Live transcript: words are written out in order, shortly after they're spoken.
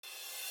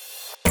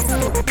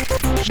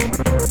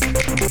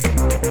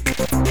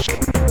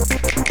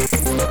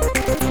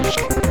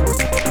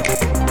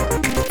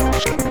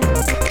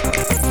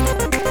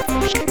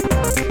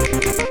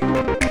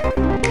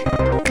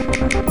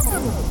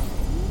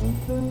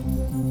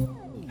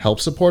Help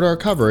support our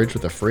coverage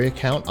with a free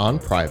account on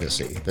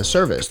Privacy, the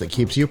service that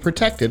keeps you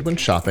protected when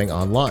shopping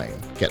online.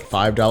 Get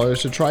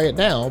 $5 to try it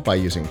now by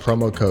using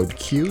promo code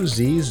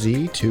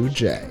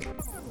QZZ2J.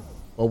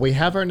 Well, we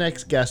have our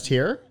next guest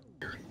here.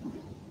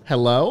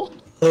 Hello.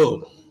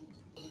 Hello.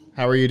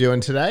 How are you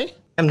doing today?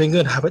 I'm doing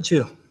good. How about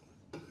you?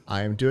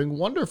 I am doing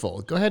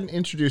wonderful. Go ahead and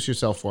introduce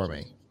yourself for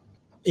me.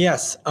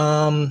 Yes.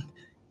 Can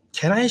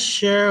I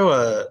share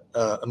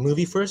a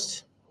movie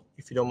first,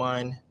 if you don't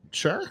mind?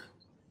 Sure.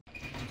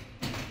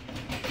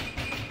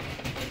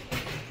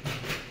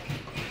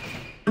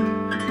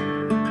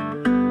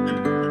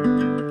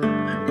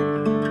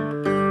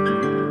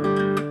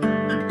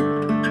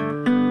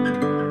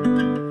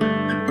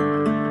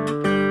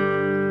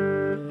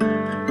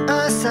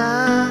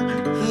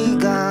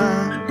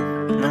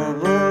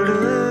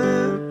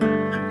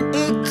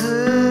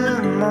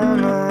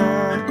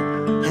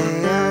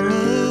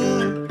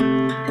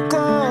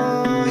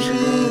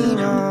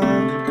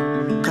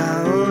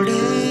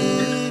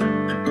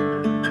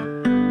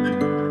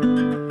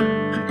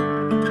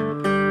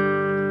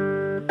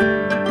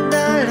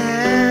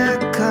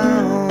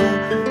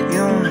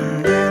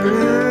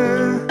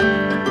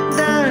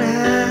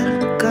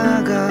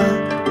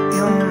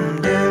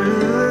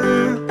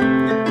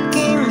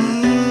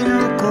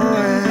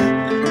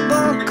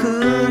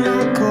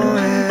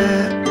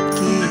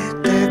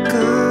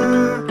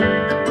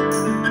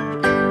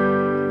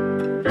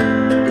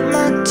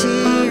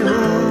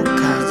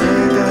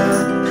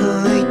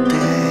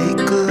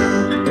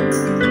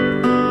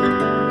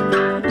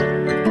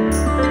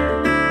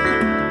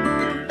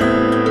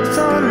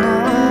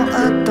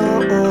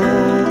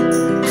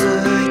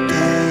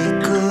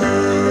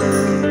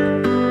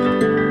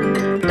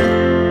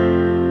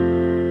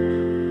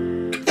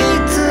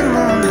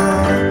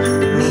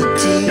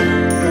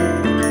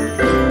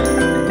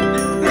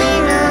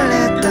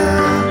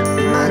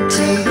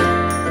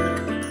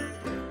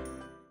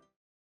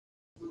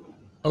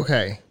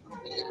 Okay.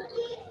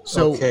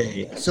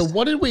 So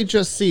what did we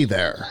just see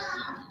there?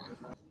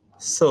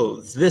 So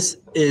this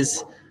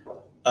is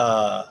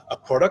a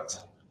product.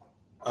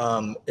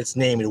 It's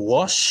named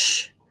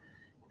Wash.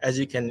 As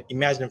you can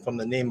imagine from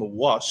the name of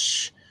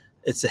Wash,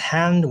 it's a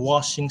hand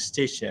washing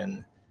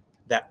station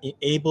that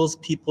enables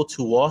people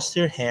to wash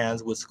their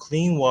hands with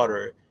clean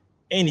water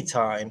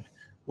anytime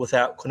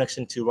without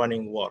connection to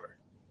running water.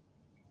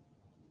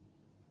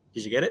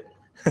 Did you get it?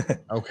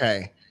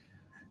 Okay.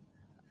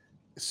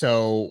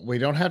 So we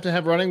don't have to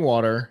have running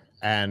water,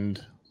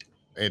 and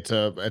it's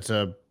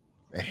a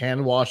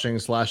hand washing /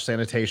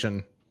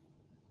 sanitation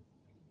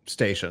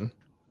station.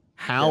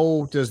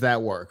 How does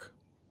that work?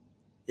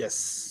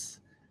 Yes,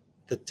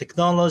 the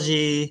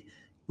technology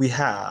we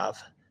have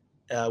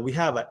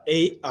an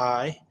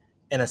AI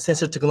and a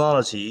sensor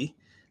technology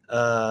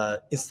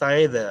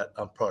inside the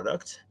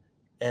product,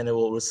 and it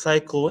will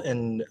recycle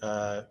and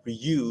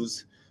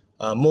reuse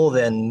more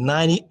than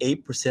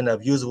 98%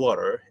 of used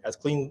water as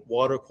clean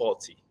water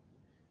quality.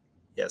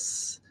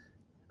 Yes,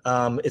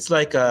 it's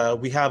like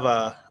we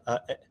have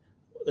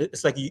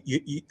it's like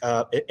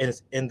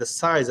and the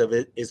size of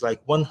it is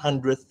like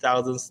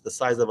 100,000th the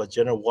size of a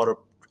general water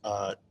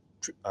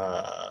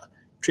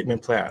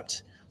treatment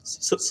plant.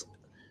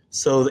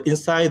 So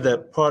inside the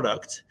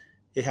product,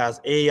 it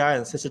has AI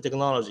and sensor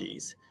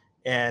technologies,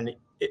 and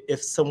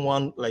if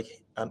someone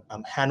like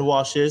hand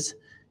washes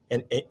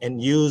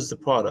and use the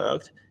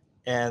product,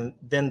 and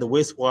then the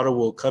wastewater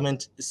will come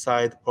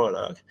inside the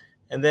product,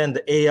 and then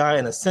the AI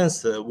and a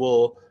sensor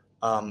will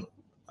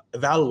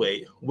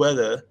evaluate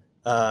whether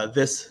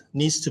this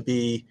needs to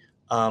be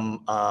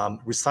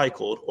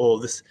recycled,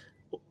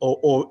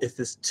 or if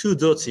it's too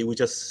dirty, we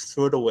just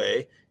throw it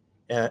away.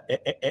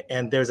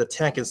 And there's a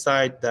tank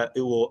inside that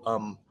it will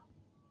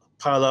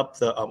pile up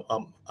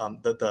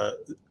the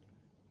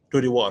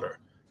dirty water,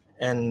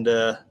 and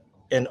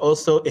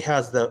also it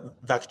has the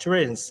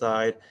bacteria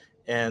inside,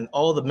 and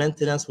all the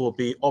maintenance will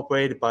be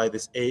operated by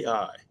this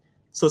AI.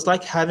 So it's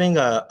like having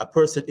a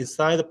person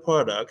inside the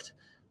product,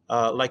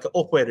 like an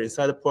operator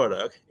inside the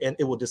product, and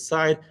it will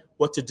decide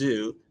what to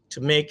do to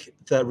make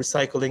the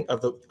recycling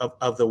of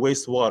the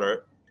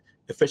wastewater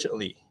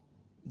efficiently.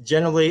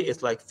 Generally,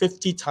 it's like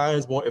 50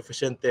 times more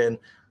efficient than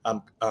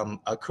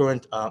a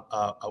current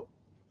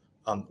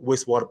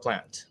wastewater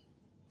plant.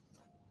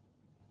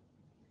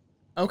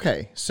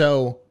 Okay,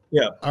 so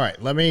yeah. All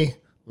right, let me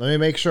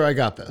make sure I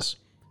got this.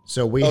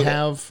 So we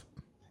have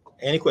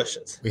any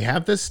questions? We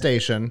have this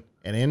station,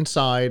 and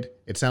inside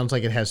it sounds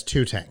like it has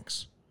two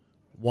tanks,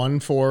 one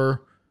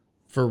for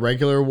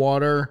regular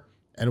water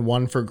and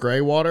one for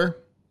gray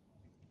water.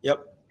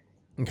 Yep.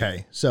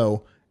 Okay,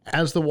 so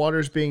as the water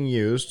is being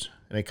used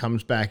and it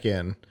comes back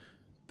in,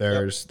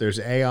 there's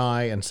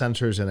AI and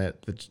sensors in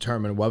it that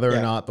determine whether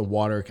or not the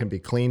water can be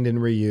cleaned and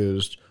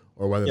reused,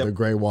 or whether the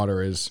gray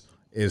water is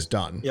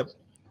done. Yep.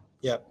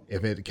 Yeah.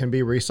 If it can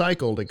be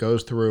recycled, it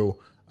goes through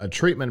a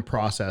treatment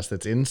process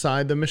that's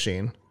inside the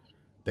machine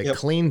that Yep.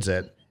 cleans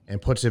it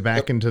and puts it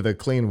back Yep. into the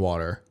clean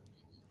water.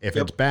 If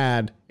Yep. it's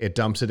bad, it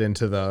dumps it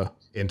into the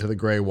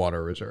gray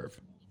water reserve.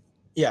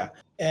 Yeah.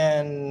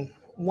 And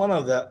one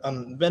of the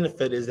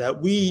benefit is that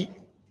we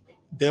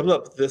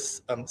developed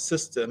this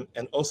system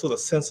and also the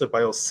sensor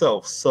by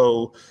yourself.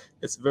 So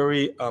it's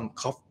very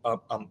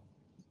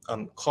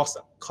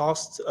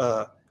cost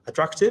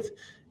attractive,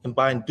 and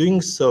by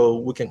doing so,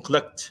 we can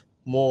collect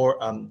more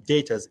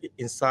data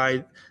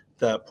inside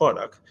the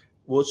product,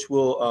 which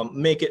will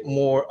make it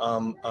more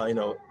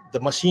the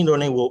machine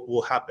learning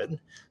will happen.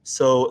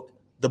 So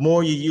the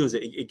more you use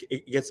it,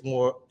 it gets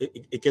more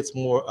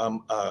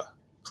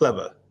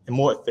clever and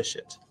more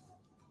efficient.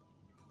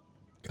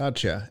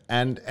 Gotcha.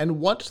 And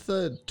what's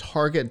the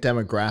target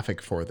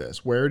demographic for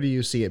this? Where do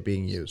you see it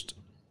being used?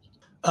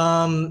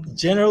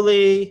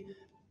 Generally,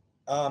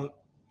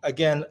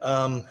 again,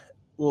 sorry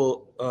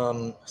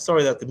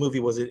that the movie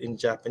was in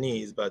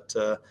Japanese, but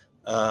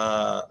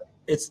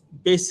it's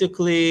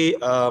basically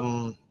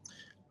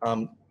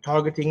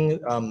targeting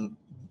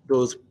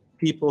those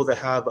people that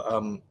have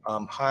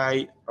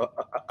high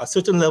a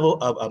certain level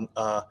of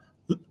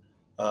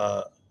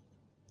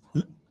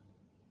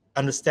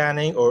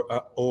understanding or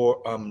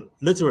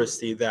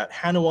literacy that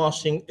hand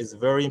washing is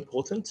very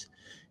important.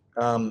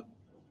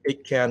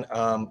 It can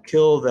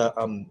kill the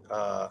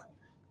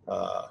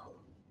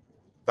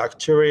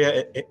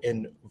bacteria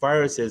and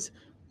viruses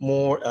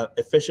more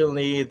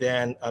efficiently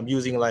than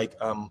using like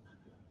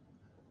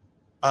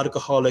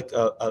alcoholic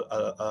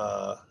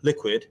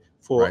liquid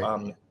for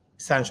Right.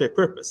 sanitary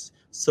purpose.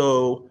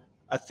 So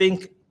I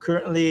think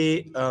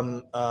currently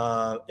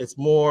it's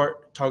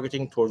more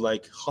targeting toward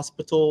like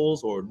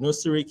hospitals or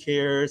nursery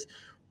cares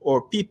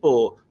or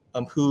people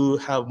who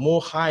have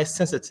more high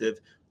sensitive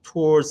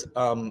towards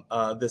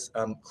this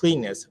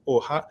cleanness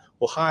or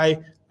high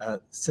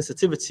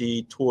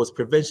sensitivity towards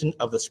prevention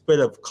of the spread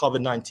of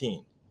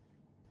COVID-19.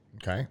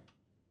 Okay.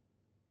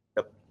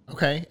 Yep.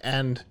 Okay.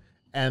 And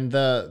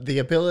the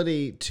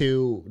ability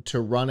to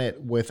run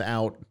it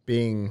without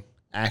being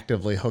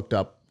actively hooked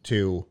up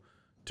to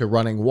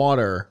running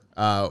water,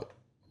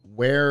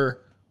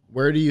 where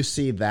do you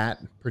see that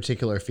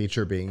particular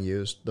feature being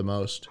used the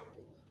most?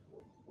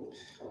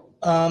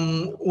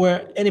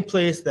 Where any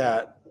place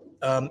that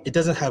it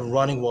doesn't have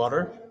running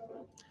water.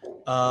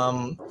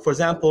 For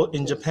example,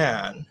 in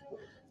Japan,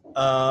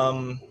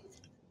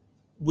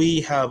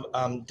 we have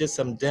did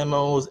some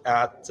demos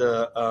at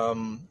the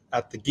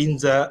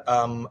Ginza,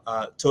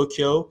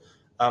 Tokyo.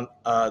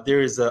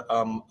 There is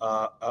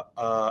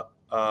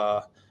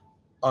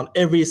on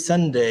every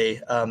Sunday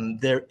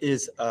there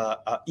is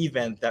a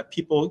event that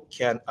people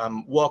can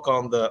walk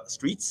on the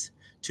streets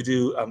to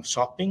do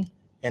shopping,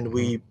 and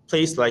we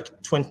placed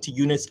like 20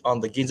 units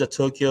on the Ginza,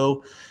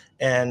 Tokyo,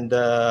 and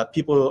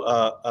people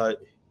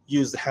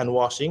use hand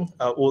washing.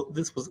 Well,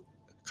 this was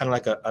kind of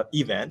like a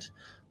event.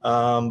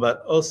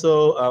 But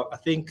also, I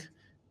think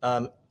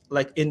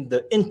like in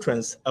the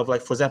entrance of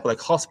like, for example, like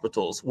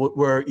hospitals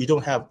where you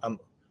don't have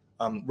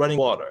running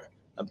water.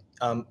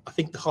 I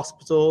think the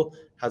hospital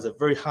has a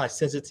very high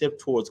sensitive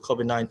towards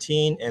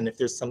COVID-19, and if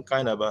there's some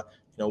kind of a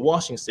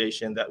washing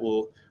station that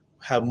will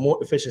have more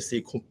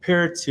efficiency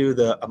compared to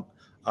the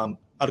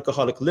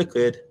alcoholic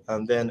liquid,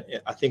 then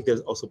I think there's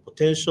also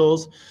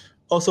potentials.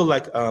 Also,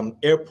 like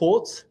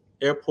airports.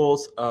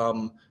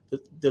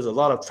 There's a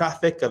lot of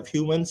traffic of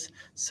humans.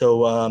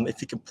 So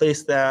if you can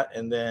place that,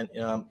 and then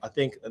I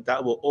think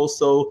that will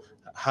also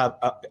have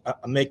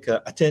make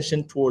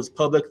attention towards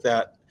public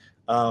that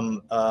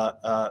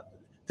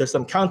there's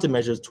some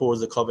countermeasures towards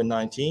the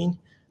COVID-19.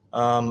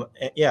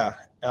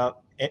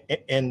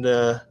 And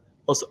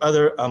also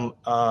other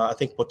I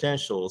think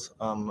potentials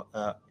can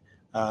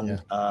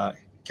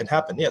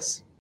happen.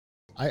 Yes.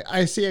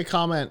 I see a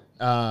comment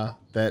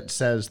that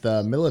says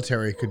the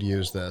military could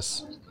use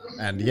this.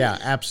 And yeah,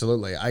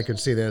 absolutely. I could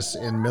see this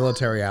in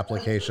military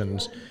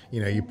applications.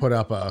 You put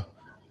up a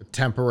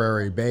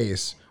temporary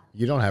base,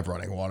 you don't have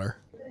running water.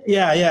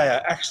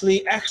 Yeah.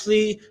 Actually,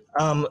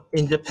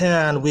 in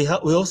Japan, we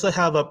also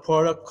have a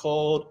product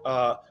called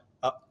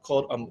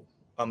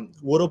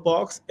Water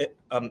Box.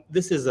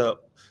 This is a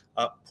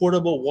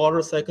portable water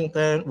recycling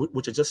plant,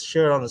 which I just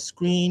shared on the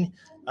screen.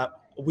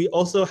 We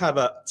also have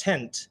a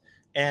tent,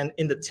 and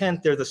in the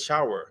tent there's a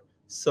shower.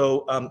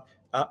 So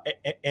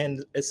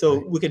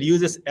so we could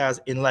use this as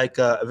in like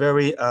a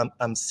very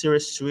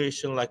serious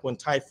situation, like when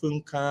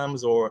typhoon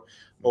comes or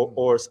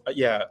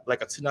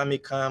like a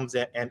tsunami comes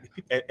and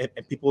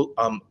people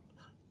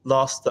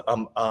lost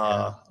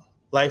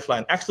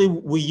lifeline. Actually,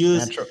 we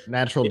use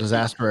natural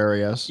disaster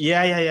areas.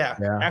 Yeah.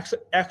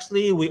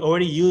 Actually, we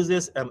already used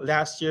this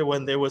last year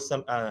when there was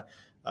some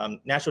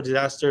natural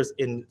disasters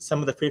in some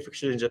of the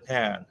prefectures in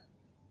Japan,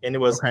 and it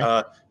was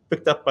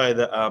picked up by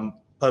the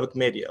public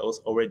media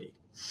already.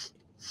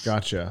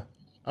 Gotcha.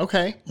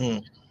 Okay.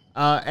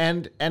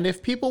 And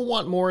if people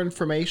want more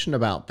information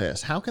about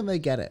this, how can they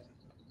get it?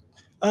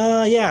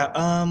 We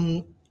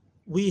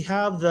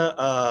have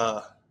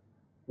the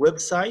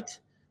website.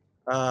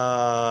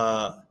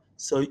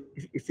 So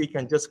if you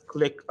can just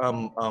click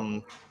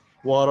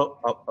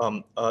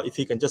if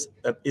you can just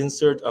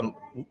insert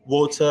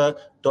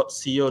water.co.jp,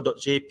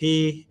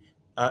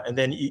 and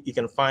then you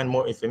can find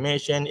more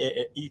information.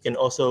 You can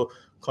also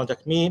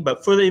contact me.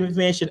 But further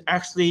information,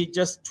 actually,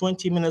 just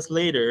 20 minutes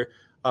later,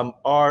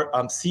 our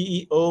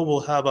CEO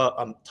will have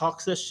a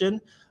talk session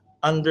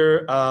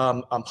under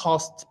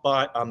hosted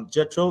by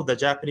JETRO, the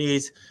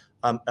Japanese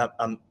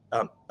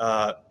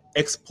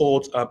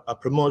export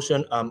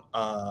promotion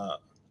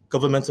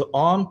governmental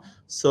arm.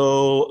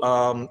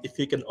 So if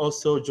you can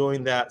also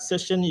join that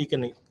session, you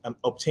can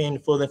obtain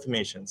further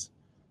information.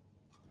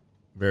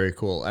 Very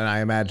cool. And I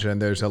imagine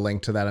there's a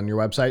link to that on your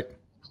website.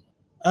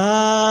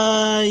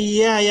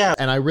 Yeah.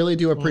 And I really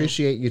do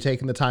appreciate you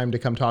taking the time to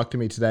come talk to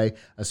me today,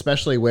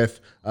 especially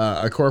with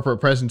a corporate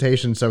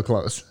presentation so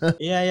close.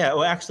 Yeah.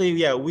 Well, actually,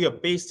 we are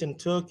based in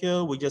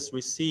Tokyo. We just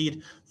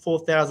received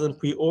 4,000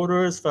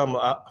 pre-orders from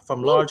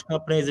large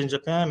companies in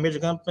Japan, major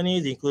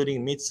companies,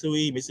 including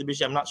Mitsui,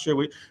 Mitsubishi. I'm not sure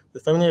we're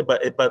familiar,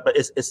 but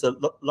it's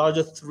the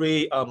largest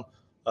three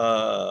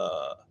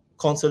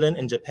consulate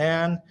in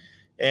Japan,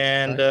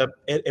 and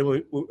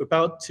we're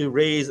about to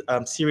raise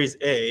Series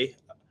A,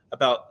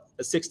 about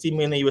 $60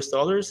 million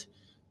US,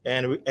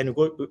 and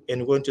we're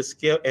going to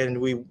scale, and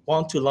we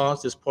want to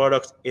launch this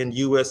product in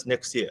US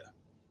next year.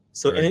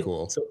 So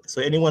cool.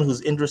 So anyone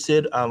who's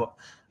interested,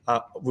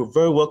 we're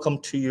very welcome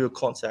to your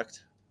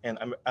contact, and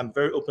I'm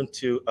very open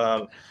to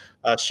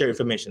share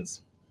information.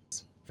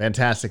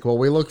 Fantastic. Well,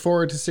 we look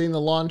forward to seeing the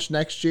launch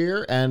next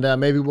year, and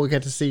maybe we'll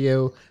get to see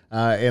you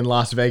in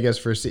Las Vegas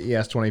for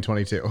CES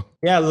 2022.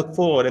 Yeah, I look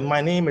forward. And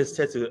my name is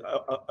Tetsu.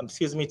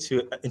 Excuse me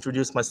to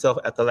introduce myself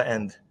at the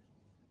end.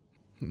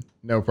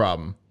 No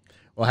problem.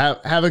 Well,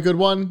 have a good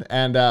one,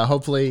 and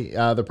hopefully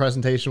the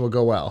presentation will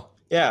go well.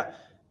 Yeah.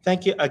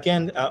 Thank you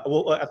again.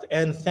 Well, at the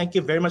end, thank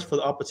you very much for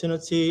the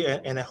opportunity,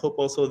 and I hope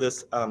also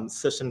this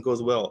session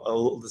goes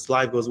well, this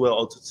live goes well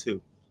also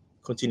too.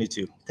 Continue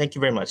to. Thank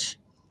you very much.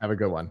 Have a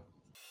good one.